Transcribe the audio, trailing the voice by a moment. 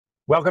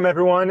Welcome,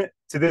 everyone,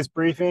 to this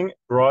briefing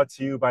brought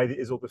to you by the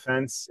Israel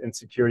Defense and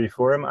Security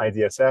Forum,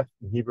 IDSF.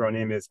 In Hebrew, our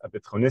name is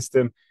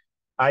Abitchonistim.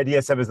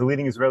 IDSF is the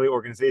leading Israeli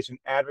organization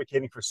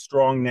advocating for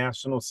strong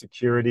national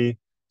security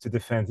to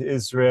defend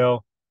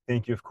Israel.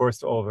 Thank you, of course,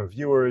 to all of our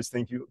viewers.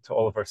 Thank you to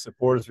all of our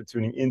supporters for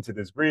tuning into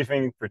this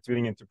briefing, for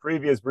tuning into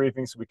previous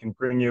briefings, so we can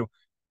bring you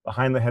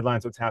behind the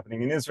headlines what's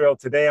happening in Israel.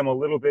 Today, I'm a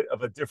little bit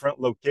of a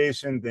different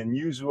location than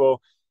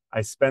usual. I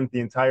spent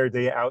the entire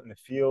day out in the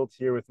field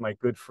here with my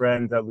good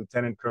friend,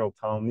 Lieutenant Colonel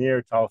Tal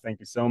Nir. Tal,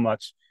 thank you so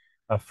much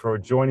for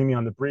joining me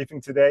on the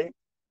briefing today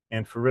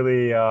and for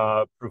really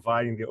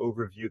providing the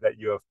overview that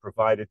you have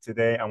provided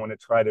today. I want to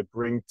try to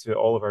bring to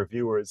all of our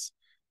viewers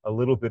a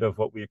little bit of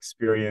what we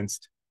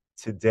experienced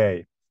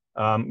today.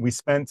 We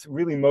spent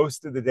really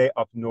most of the day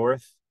up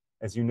north.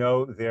 As you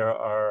know, there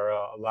are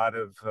a lot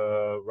of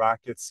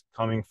rockets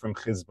coming from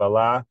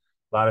Hezbollah,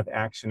 a lot of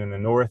action in the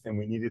north, and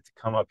we needed to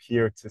come up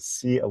here to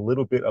see a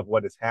little bit of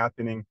what is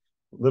happening,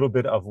 a little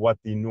bit of what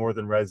the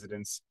northern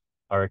residents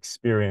are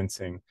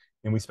experiencing.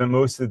 And we spent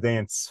most of the day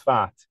in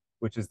Tzfat,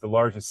 which is the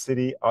largest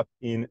city up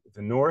in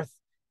the north.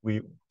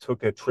 We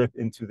took a trip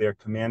into their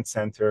command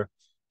center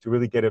to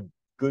really get a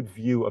good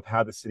view of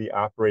how the city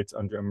operates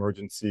under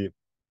emergency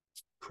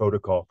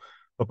protocol.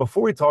 But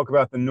before we talk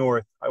about the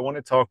north, I want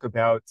to talk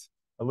about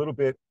a little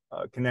bit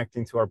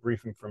connecting to our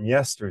briefing from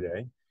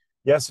yesterday.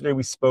 Yesterday,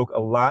 we spoke a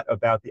lot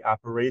about the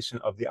operation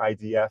of the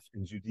IDF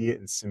in Judea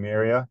and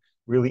Samaria,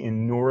 really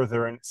in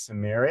Northern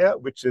Samaria,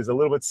 which is a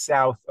little bit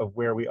south of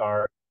where we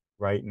are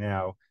right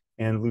now.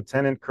 And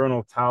Lieutenant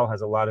Colonel Tal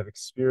has a lot of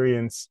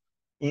experience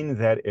in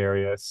that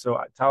area. So,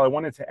 Tal, I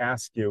wanted to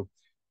ask you,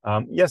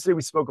 yesterday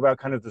we spoke about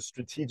kind of the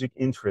strategic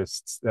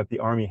interests that the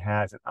Army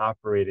has in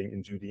operating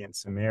in Judea and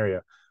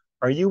Samaria.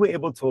 Are you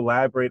able to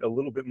elaborate a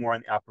little bit more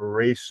on the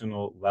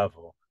operational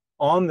level?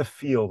 On the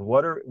field,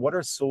 what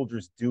are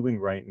soldiers doing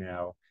right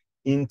now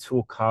in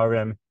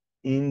Tulkarem,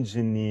 in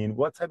Jenin?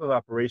 What type of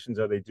operations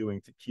are they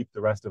doing to keep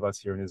the rest of us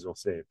here in Israel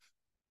safe?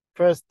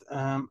 First,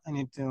 I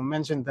need to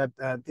mention that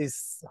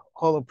this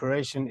whole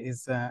operation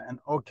is an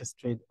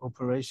orchestrated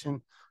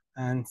operation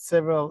and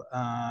several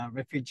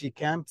refugee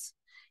camps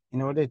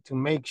in order to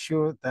make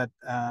sure that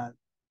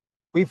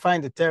we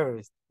find the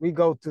terrorists. We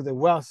go to the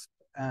wasp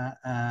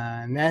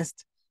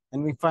nest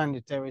and we find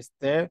the terrorists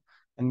there.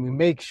 And we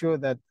make sure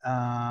that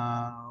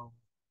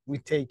we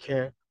take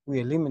care,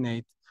 we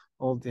eliminate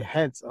all the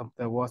heads of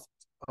the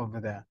wasps over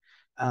there.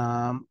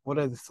 What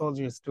are the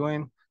soldiers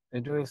doing?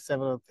 They're doing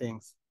several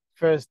things.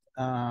 First,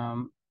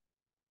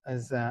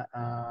 as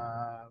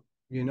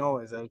you know,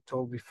 as I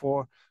told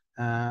before,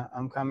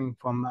 I'm coming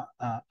from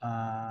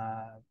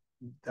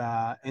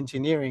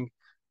the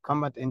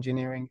combat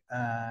engineering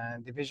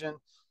division.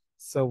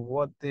 So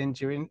what the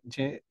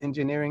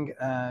engineering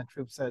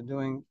troops are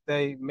doing,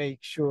 they make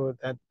sure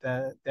that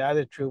the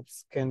other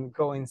troops can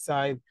go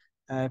inside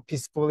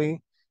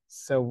peacefully.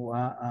 So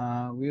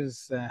we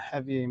use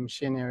heavy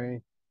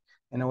machinery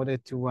in order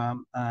to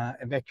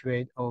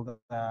evacuate all the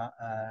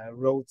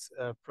roads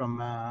from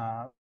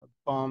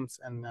bombs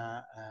and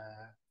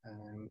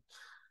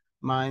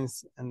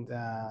mines and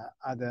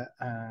other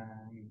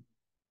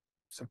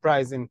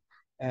surprises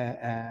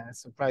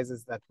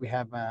that we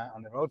have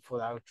on the road for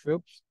our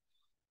troops.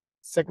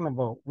 Second of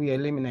all, we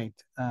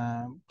eliminate,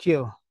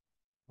 kill,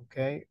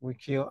 okay? We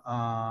kill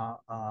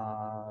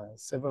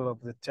several of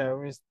the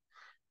terrorists.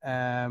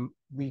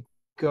 We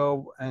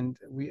go and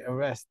we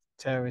arrest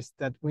terrorists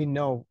that we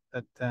know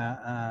that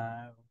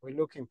we're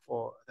looking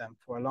for them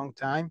for a long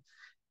time.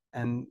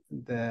 And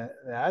the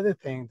other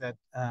thing that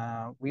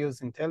we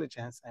use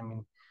intelligence, I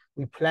mean,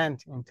 we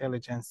plant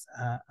intelligence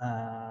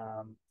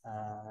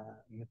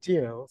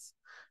materials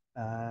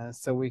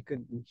so we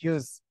could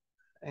use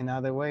in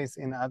other ways,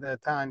 in other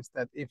times,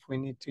 that if we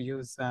need to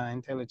use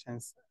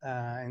intelligence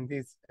in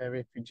these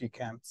refugee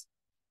camps.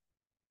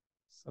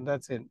 So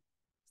that's it.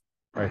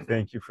 All right,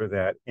 thank you for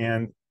that.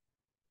 And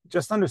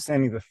just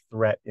understanding the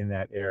threat in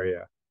that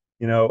area.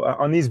 You know,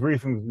 on these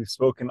briefings, we've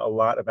spoken a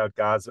lot about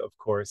Gaza, of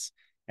course.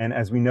 And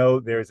as we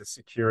know, there's a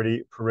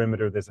security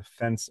perimeter, there's a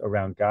fence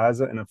around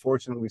Gaza. And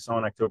unfortunately, we saw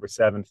on October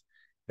 7th,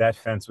 that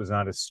fence was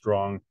not as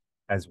strong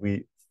as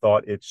we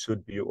thought it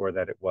should be or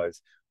that it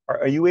was.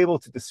 Are you able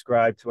to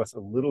describe to us a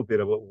little bit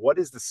about what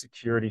is the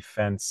security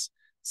fence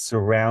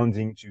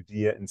surrounding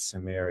Judea and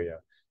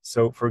Samaria?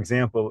 So, for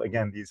example,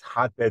 again, these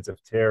hotbeds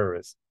of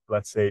terrorists,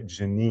 let's say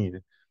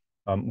Jenin,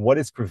 what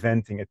is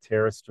preventing a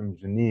terrorist from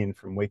Jenin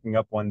from waking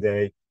up one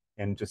day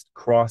and just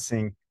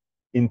walking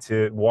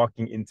into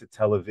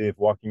Tel Aviv,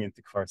 walking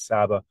into Kfar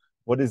Saba?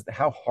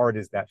 How hard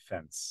is that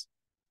fence?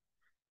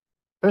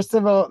 First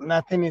of all,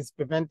 nothing is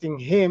preventing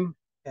him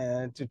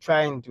to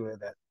try and do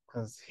that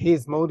because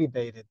he's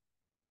motivated.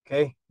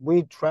 Okay,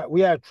 we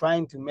are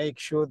trying to make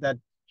sure that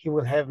he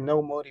will have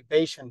no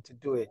motivation to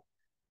do it.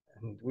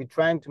 And we're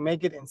trying to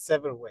make it in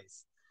several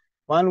ways.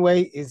 One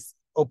way is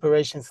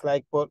operations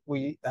like what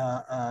we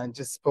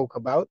just spoke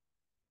about,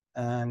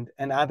 and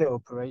other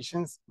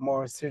operations,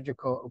 more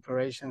surgical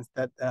operations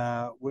that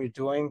we're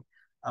doing,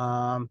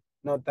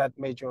 not that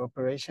major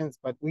operations,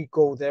 but we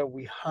go there,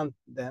 we hunt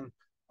them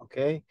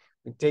okay?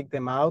 We take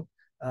them out,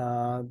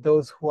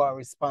 those who are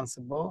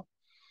responsible.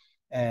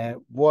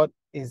 What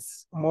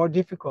is more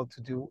difficult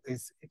to do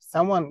is if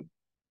someone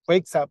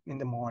wakes up in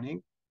the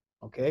morning,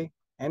 okay,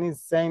 and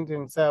is saying to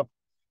himself,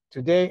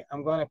 today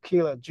I'm going to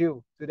kill a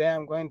Jew, today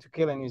I'm going to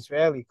kill an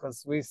Israeli,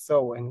 because we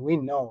saw and we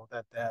know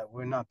that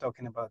we're not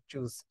talking about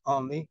Jews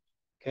only,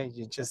 okay?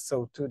 You just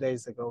saw 2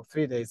 days ago,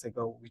 3 days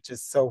ago, we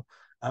just saw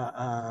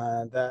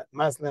the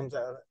Muslims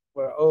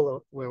were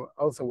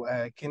also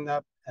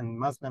kidnapped, and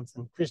Muslims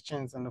and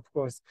Christians, and of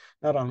course,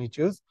 not only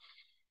Jews.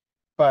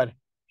 But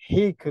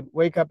he could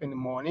wake up in the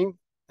morning,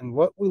 and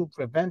what will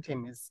prevent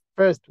him is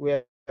first we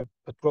have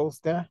patrols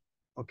there,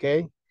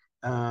 okay,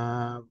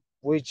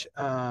 which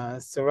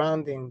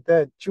surrounding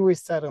the Jewish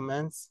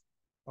settlements,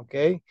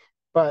 okay,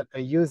 but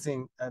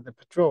using the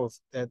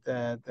patrols that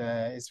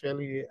the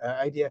Israeli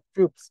IDF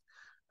troops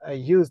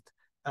used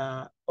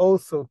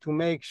also to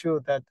make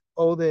sure that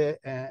all the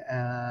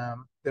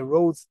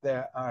roads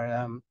there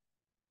are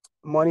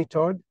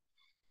monitored.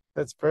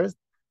 That's first.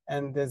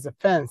 And there's a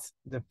fence.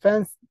 The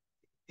fence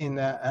in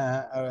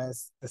the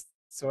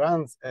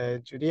surrounds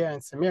Judea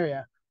and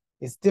Samaria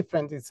is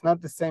different. It's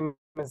not the same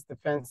as the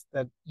fence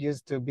that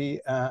used to be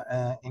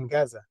in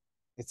Gaza.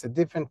 It's a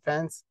different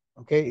fence,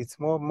 okay? It's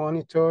more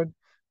monitored,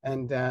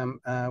 and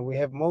we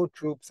have more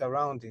troops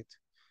around it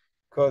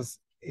because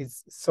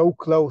it's so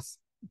close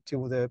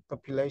to the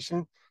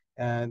population,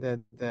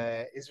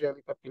 the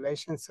Israeli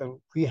population,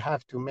 so we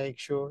have to make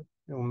sure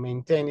to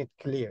maintain it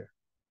clear.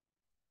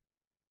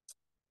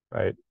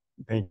 Right.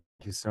 Thank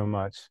you so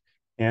much.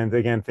 And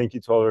again, thank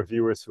you to all our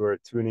viewers who are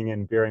tuning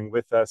in, bearing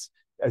with us.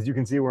 As you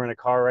can see, we're in a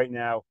car right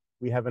now.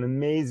 We have an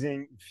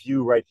amazing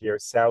view right here,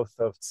 south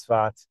of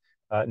Tzfat,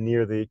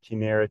 near the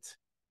Kinneret.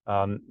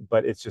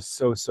 But it's just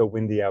so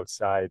windy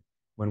outside.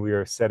 When we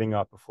were setting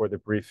up before the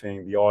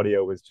briefing, the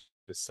audio was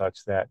just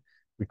such that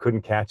we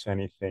couldn't catch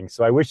anything.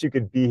 So I wish you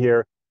could be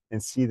here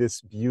and see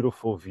this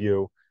beautiful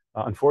view.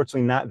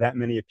 Unfortunately, not that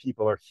many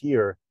people are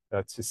here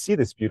to see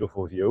this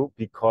beautiful view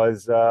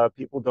because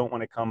people don't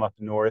want to come up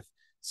north.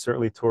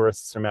 Certainly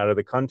tourists from out of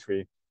the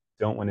country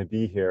don't want to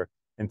be here.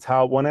 And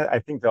Tal, I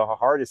think the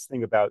hardest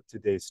thing about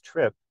today's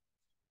trip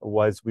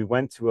was we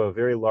went to a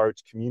very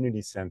large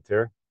community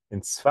center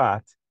in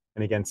Tzfat.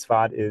 And again,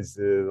 Tzfat is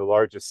the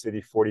largest city,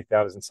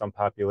 40,000 some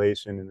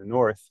population in the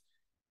north.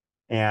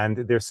 And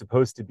there's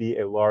supposed to be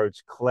a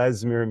large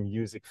klezmer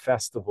music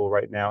festival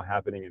right now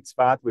happening in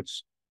Tzfat,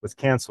 which was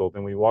canceled.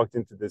 And we walked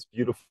into this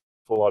beautiful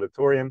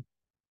auditorium,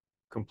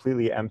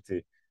 completely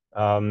empty.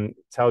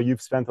 Tal,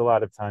 you've spent a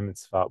lot of time in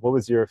Tzfat. What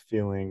was your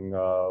feeling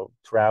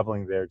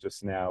traveling there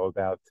just now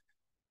about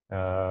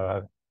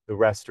the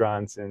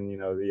restaurants and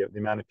the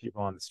amount of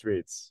people on the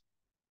streets?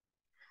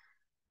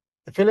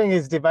 The feeling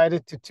is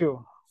divided to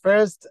two.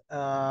 First,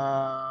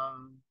 for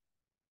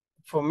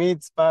me,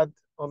 Tzfat,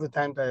 all the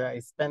time that I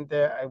spent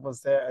there, I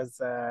was there as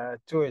a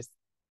tourist,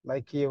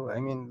 like you. I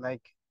mean,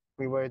 like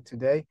we were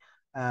today,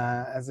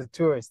 as a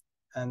tourist.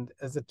 And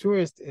as a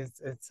tourist,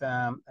 it's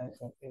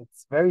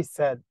very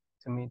sad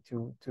to me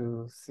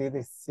to see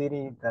this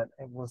city that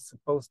it was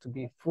supposed to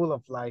be full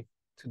of life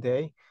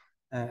today,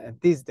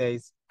 these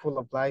days full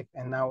of life,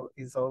 and now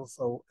it's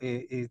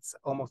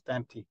almost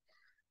empty.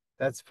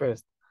 That's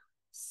first.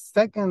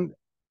 Second,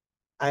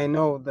 I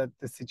know that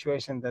the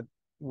situation that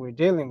we're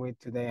dealing with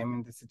today, I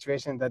mean, the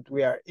situation that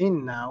we are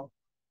in now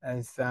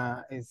is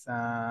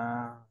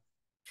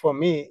for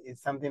me,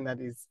 it's something that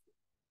is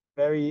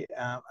very,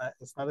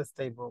 it's not a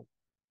stable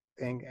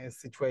thing, a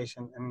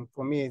situation. I mean,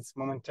 for me, it's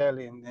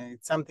momentarily, and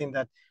it's something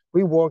that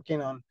we're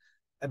working on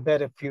a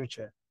better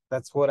future.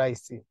 That's what I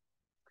see.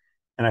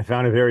 And I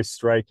found it very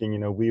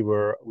striking. We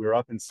were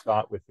up in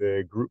Tzfat with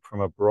a group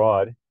from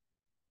abroad,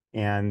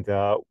 and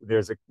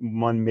there's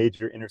one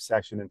major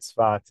intersection in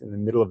Tzfat. In the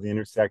middle of the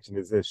intersection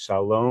is this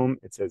Shalom.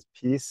 It says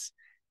peace.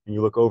 And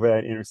you look over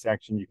that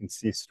intersection, you can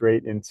see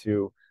straight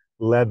into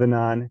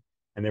Lebanon.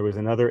 And there was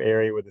another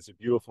area where there's a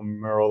beautiful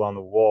mural on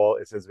the wall.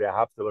 It says,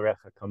 Ve'ahavta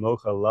l'recha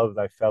kamocha, love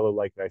thy fellow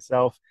like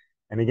thyself.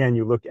 And again,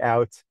 you look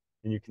out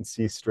and you can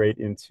see straight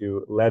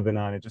into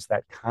Lebanon, and just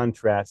that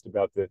contrast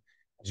about the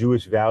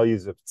Jewish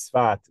values of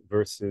Tzfat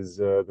versus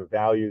the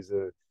values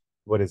of,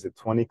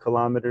 20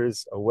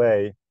 kilometers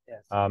away.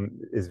 Yes.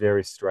 Is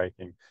very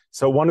striking.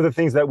 So one of the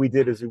things that we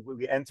did is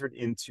we entered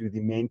into the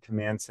main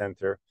command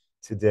center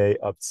today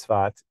of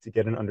Tzfat to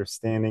get an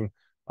understanding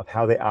of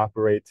how they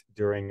operate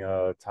during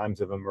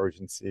times of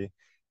emergency.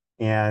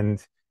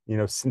 And,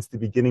 since the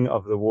beginning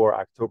of the war,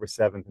 October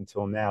 7th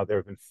until now, there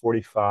have been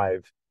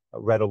 45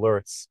 red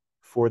alerts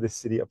for the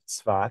city of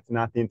Tzfat,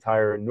 not the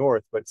entire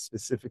north, but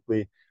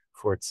specifically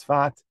for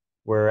Tzfat,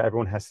 where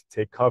everyone has to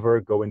take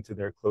cover, go into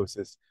their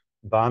closest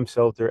bomb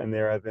shelter, and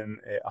there have been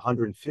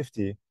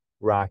 150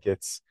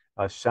 rockets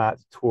shot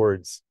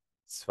towards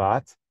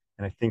Tzfat,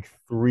 and I think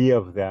 3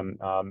 of them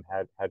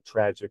had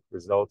tragic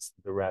results,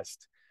 the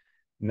rest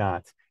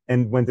not.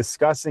 And when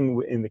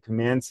discussing in the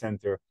command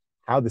center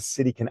how the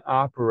city can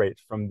operate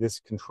from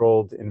this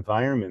controlled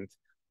environment,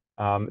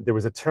 there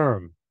was a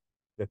term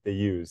that they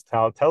used.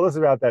 Tell us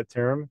about that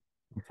term,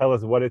 and tell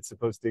us what it's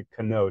supposed to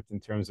connote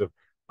in terms of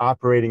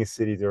operating a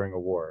city during a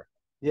war.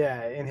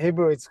 Yeah, in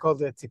Hebrew, it's called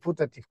the tzifut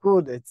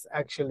tifkud. It's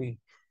actually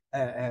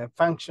a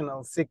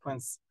functional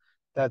sequence.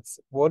 That's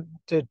what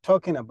they're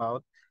talking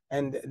about.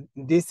 And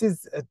this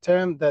is a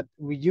term that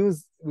we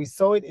use, we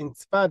saw it in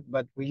Tzfat,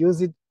 but we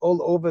use it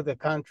all over the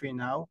country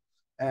now,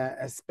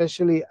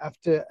 especially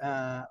after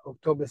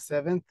October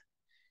 7th.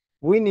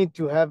 We need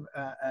to have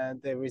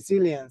the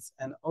resilience,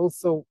 and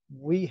also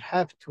we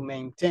have to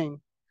maintain,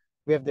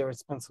 we have the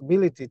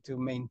responsibility to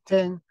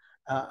maintain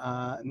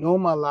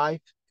normal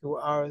life to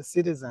our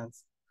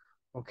citizens.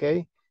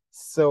 Okay,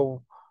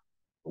 so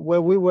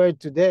where we were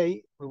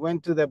today, we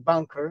went to the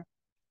bunker,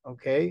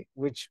 okay,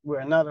 which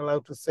we're not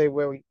allowed to say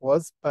where it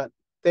was, but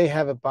they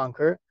have a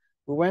bunker.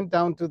 We went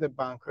down to the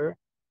bunker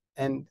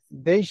and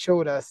they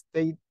showed us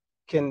they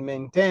can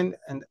maintain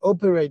and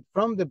operate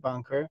from the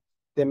bunker.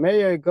 The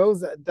mayor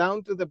goes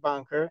down to the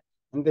bunker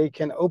and they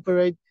can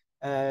operate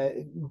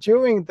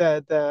during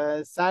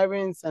the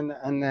sirens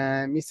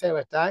and missile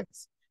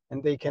attacks,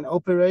 and they can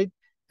operate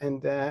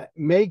and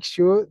make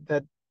sure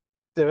that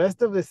the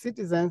rest of the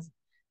citizens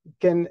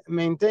can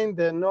maintain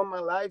their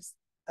normal lives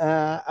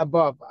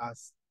above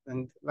us.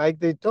 And like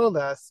they told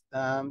us,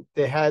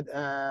 they had,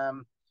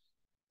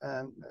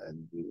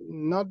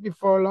 not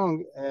before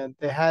long,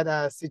 they had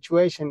a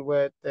situation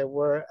where there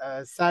were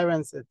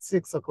sirens at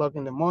 6 o'clock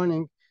in the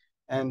morning,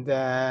 and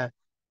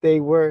they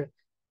were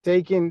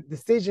taking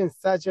decisions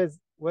such as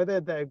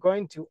whether they're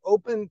going to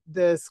open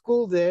the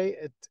school day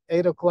at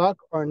 8 o'clock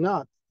or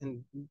not.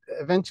 And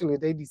eventually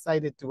they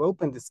decided to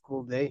open the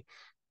school day,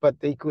 but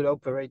they could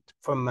operate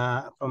from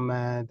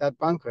that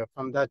bunker,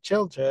 from that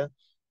shelter,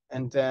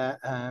 and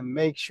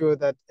make sure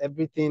that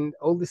everything,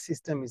 all the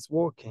system is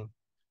working.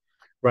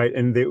 Right,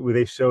 and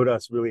they showed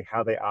us really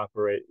how they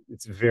operate.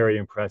 It's very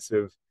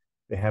impressive.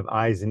 They have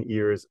eyes and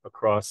ears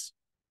across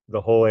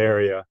the whole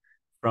area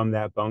from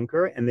that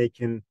bunker, and they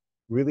can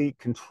really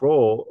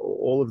control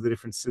all of the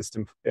different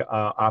system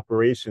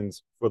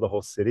operations for the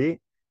whole city.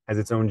 Has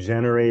its own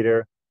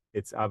generator.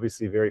 It's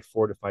obviously a very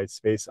fortified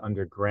space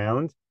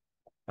underground,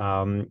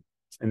 and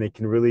they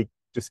can really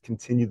just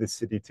continue the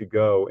city to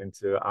go and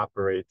to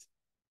operate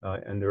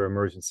under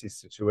emergency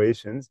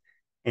situations.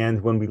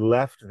 And when we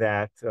left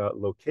that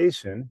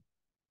location,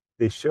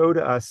 they showed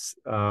us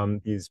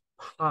these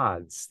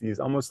pods, these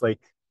almost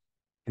like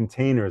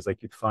containers,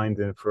 like you'd find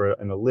in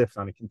a lift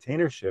on a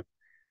container ship,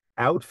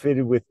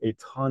 outfitted with a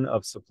ton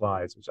of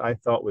supplies, which I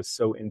thought was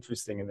so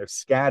interesting. And they're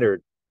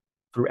scattered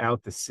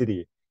throughout the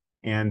city.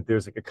 And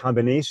there's like a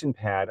combination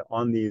pad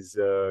on these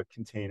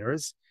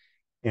containers.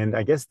 And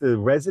I guess the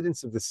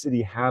residents of the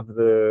city have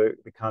the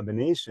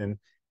combination.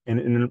 And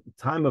in a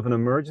time of an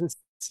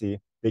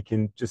emergency, they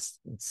can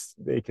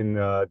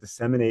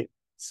disseminate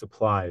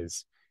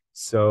supplies.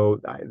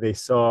 So I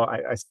saw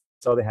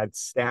they had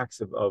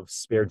stacks of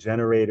spare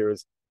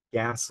generators,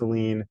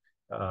 gasoline,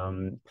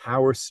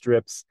 power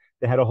strips.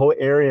 They had a whole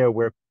area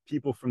where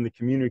people from the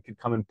community could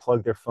come and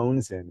plug their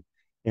phones in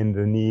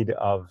the need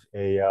of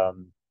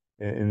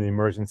in the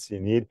emergency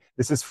need.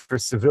 This is for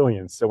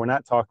civilians. So we're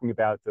not talking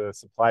about the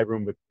supply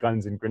room with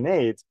guns and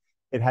grenades.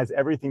 It has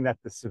everything that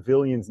the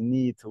civilians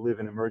need to live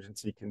in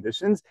emergency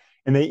conditions.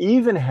 And they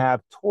even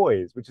have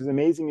toys, which is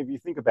amazing if you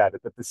think about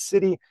it, that the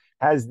city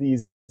has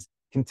these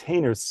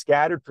containers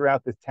scattered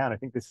throughout the town. I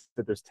think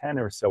that there's 10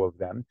 or so of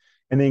them.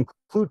 And they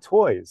include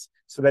toys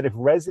so that if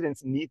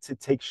residents need to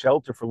take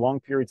shelter for long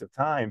periods of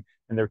time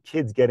and their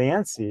kids get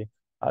antsy,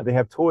 they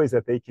have toys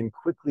that they can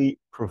quickly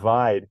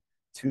provide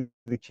to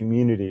the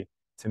community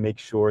to make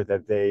sure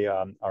that they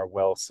are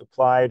well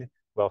supplied,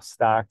 well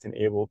stocked, and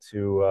able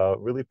to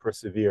really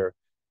persevere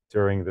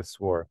during this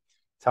war.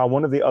 Tal,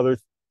 one of the other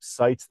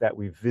sites that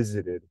we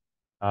visited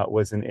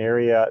was an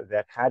area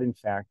that had in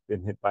fact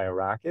been hit by a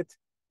rocket.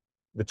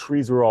 The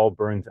trees were all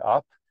burned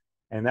up,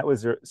 and that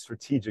was a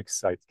strategic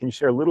site. Can you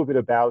share a little bit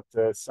about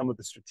some of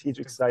the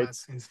strategic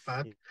sites?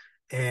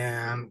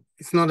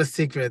 It's not a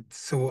secret,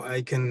 so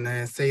I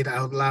can say it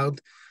out loud.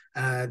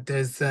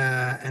 There's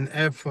an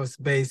Air Force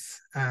base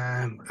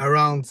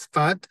around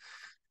Tzfat.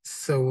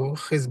 So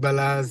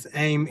Hezbollah's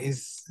aim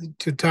is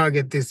to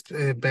target this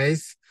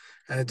base,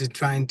 to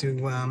trying to,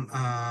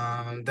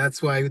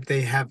 that's why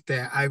they have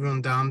the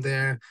Iron Dome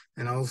there,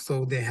 and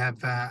also they have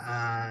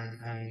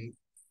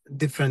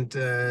different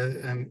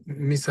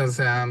missiles,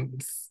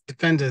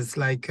 defenders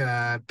like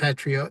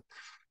Patriot.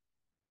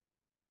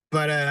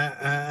 But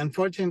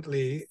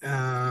unfortunately,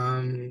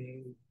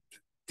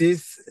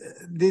 these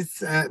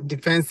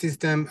defense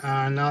systems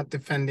are not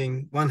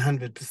defending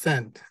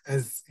 100%,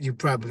 as you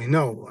probably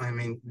know. I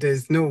mean,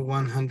 there's no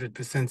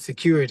 100%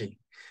 security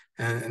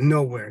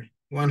nowhere.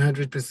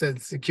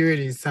 100%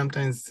 security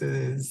sometimes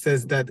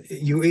says that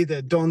you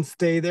either don't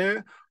stay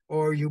there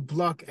or you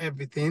block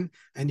everything,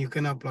 and you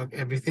cannot block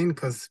everything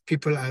because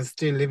people are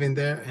still living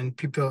there and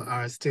people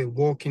are still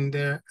walking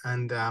there,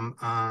 and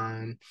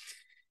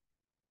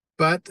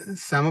but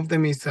some of the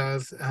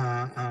missiles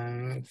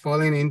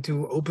falling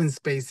into open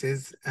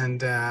spaces,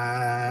 and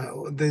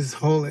this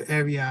whole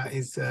area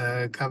is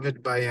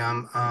covered by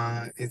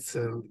it's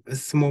a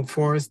small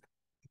forest,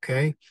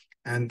 okay?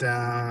 And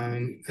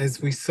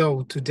as we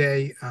saw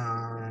today,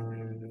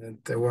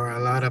 there were a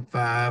lot of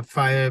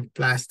fires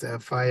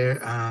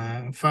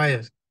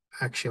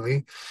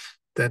actually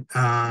that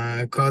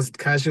caused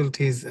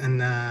casualties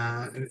and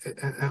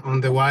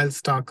on the wild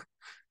stock,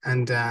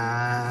 and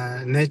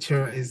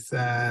nature is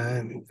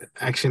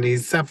actually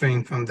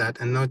suffering from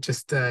that, and not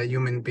just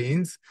human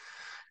beings.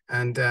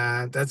 And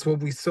that's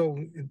what we saw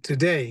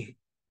today.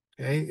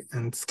 Okay,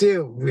 and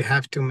still we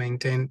have to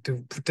maintain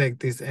to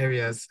protect these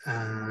areas,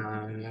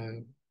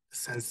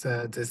 since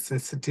the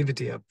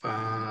sensitivity of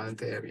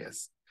the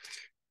areas.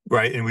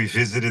 Right, and we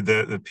visited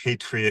the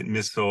Patriot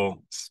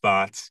missile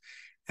spots,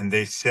 and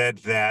they said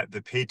that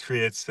the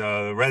Patriots,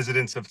 the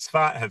residents of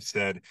Tzfat have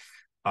said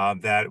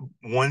that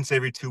once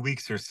every 2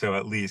 weeks or so,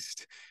 at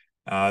least,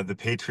 the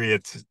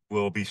Patriots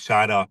will be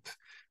shot up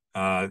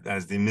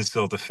as the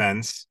missile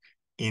defense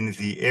in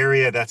the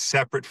area that's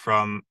separate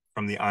from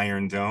the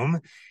Iron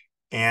Dome,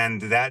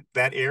 and that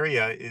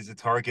area is a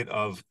target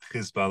of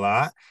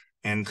Hezbollah,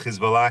 and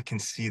Hezbollah can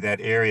see that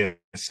area.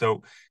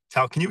 So,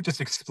 Tal, can you just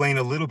explain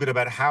a little bit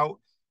about how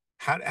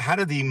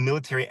do the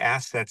military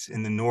assets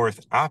in the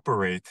north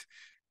operate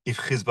if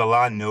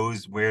Hezbollah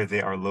knows where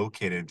they are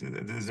located?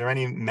 Is there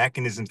any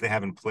mechanisms they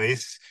have in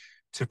place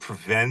to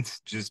prevent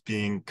just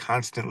being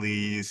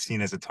constantly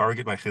seen as a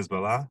target by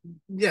Hezbollah?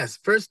 Yes,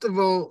 first of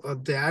all,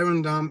 the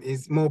Iron Dome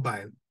is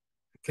mobile.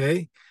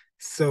 Okay,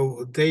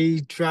 so they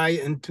try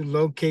and to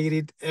locate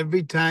it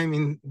every time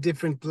in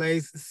different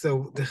places,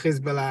 so the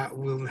Hezbollah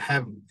will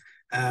have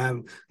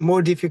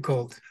more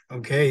difficult.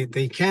 Okay,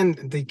 they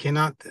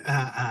cannot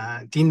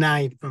deny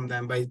it from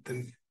them, but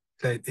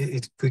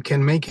we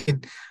can make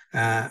it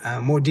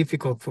more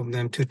difficult for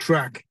them to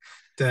track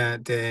the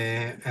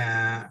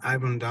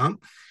Iron Dome.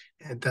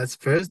 That's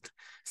first.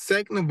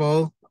 Second of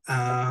all,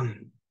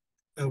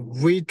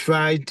 we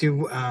try to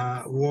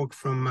work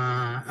from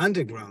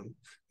underground,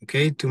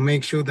 okay, to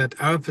make sure that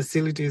our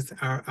facilities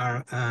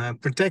are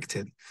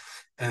protected.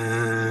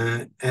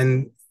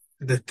 And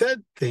the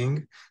third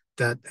thing,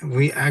 that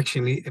we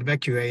actually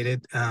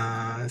evacuated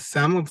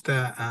some of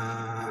the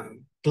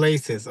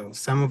places, or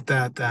some of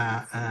that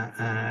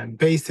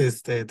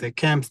bases, the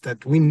camps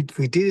that we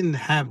didn't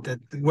have, that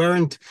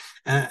weren't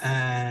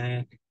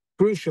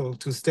crucial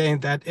to stay in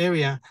that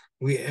area.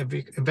 We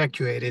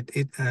evacuated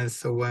it,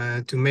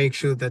 so to make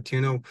sure that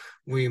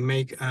we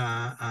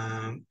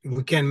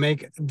can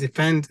make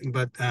defend,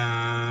 but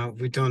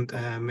we don't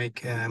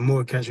make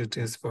more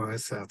casualties for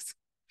ourselves.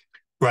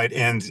 Right,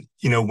 and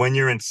when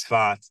you're in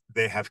Tzfat,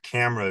 they have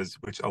cameras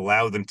which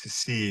allow them to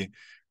see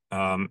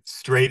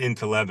straight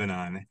into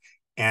Lebanon.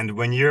 And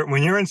when you're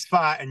in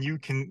Tzfat and you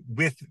can,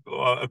 with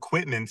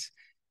equipment,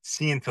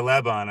 see into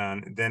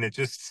Lebanon, then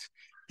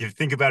you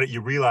think about it,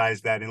 you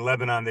realize that in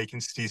Lebanon they can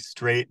see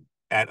straight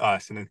at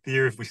us. And in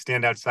theory, if we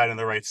stand outside in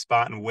the right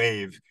spot and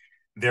wave,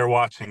 they're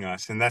watching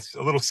us, and that's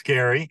a little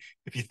scary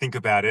if you think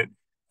about it.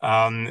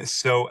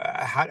 So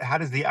how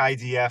does the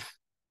IDF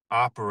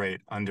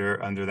operate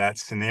under that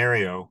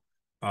scenario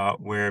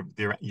where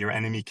your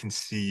enemy can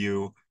see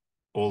you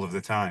all of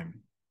the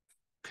time?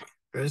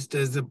 First,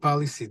 there's a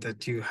policy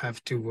that you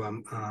have to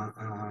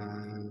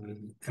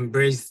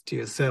embrace to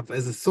yourself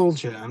as a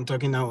soldier. I'm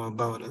talking now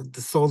about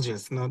the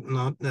soldiers,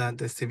 not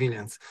the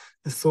civilians.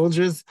 The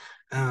soldiers,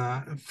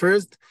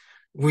 first,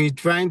 we're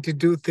trying to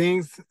do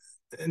things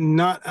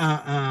not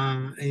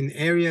in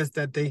areas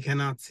that they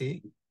cannot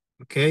see,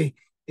 okay?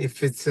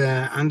 If it's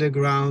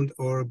underground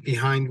or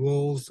behind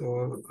walls,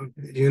 or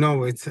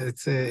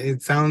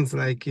it sounds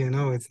like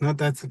it's not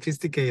that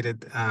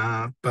sophisticated,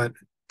 but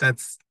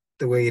that's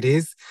the way it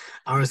is.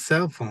 Our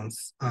cell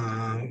phones,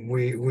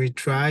 we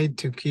try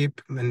to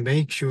keep and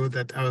make sure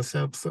that our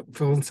cell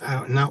phones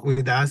are not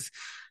with us,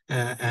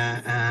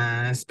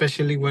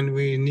 especially when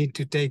we need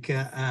to take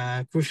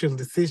crucial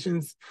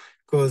decisions,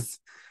 because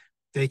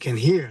they can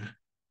hear,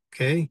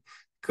 okay?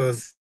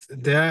 Because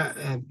they're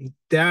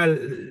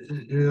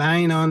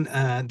lying on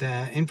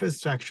the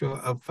infrastructure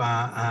of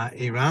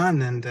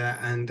Iran, and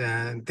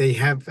they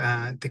have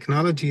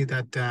technology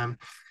that the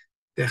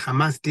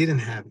Hamas didn't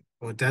have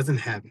or doesn't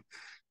have.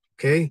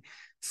 Okay,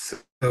 so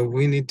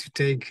we need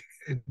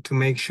to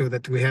make sure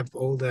that we have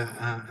all the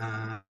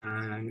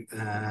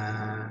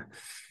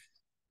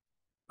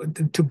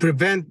to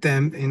prevent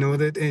them, in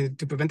order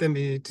to prevent them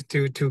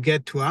to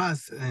get to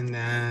us,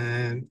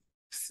 and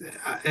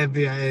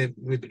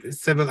with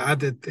several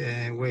other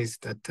ways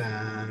that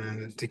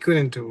they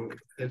couldn't do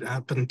it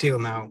up until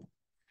now.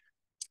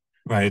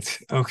 Right.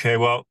 Okay.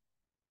 Well,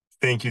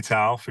 thank you,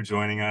 Tal, for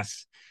joining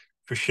us,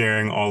 for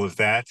sharing all of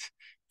that.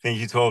 Thank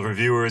you to all of our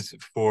viewers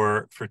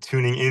for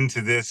tuning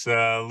into this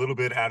little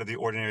bit out of the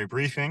ordinary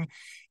briefing.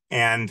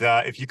 And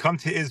if you come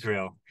to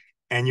Israel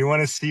and you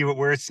want to see what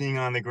we're seeing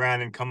on the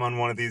ground and come on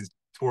one of these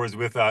tours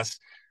with us,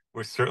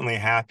 we're certainly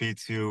happy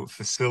to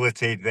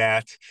facilitate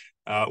that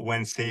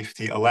when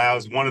safety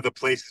allows. One of the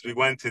places we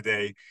went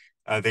today,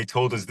 they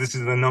told us this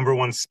is the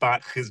 #1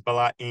 spot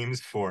Hezbollah aims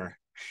for.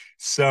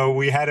 So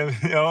we had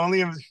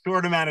only a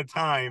short amount of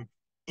time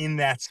in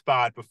that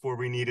spot before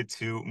we needed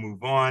to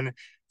move on.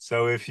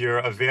 So if you're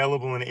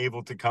available and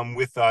able to come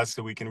with us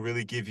so we can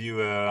really give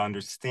you an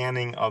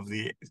understanding of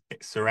the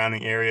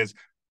surrounding areas,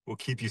 we'll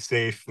keep you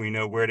safe. We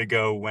know where to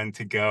go, when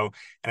to go.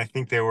 And I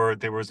think there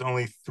was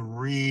only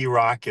 3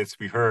 rockets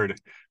we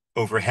heard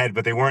overhead,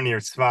 but they weren't near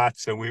Tzfat,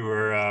 so we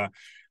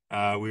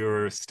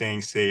were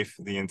staying safe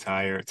the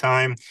entire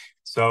time.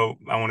 So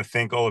I want to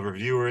thank all of our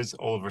viewers,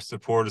 all of our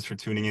supporters for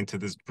tuning into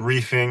this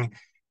briefing.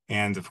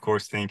 And of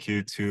course, thank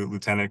you to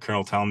Lieutenant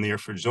Colonel Tal Nir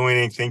for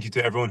joining. Thank you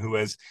to everyone who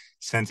has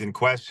sent in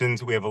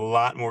questions. We have a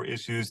lot more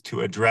issues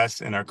to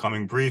address in our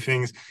coming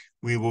briefings.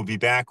 We will be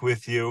back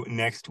with you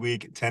next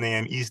week, 10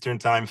 a.m. Eastern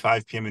Time,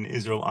 5 p.m. in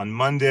Israel on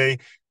Monday.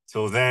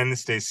 Till then,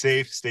 stay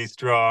safe, stay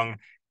strong.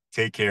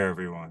 Take care,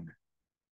 everyone.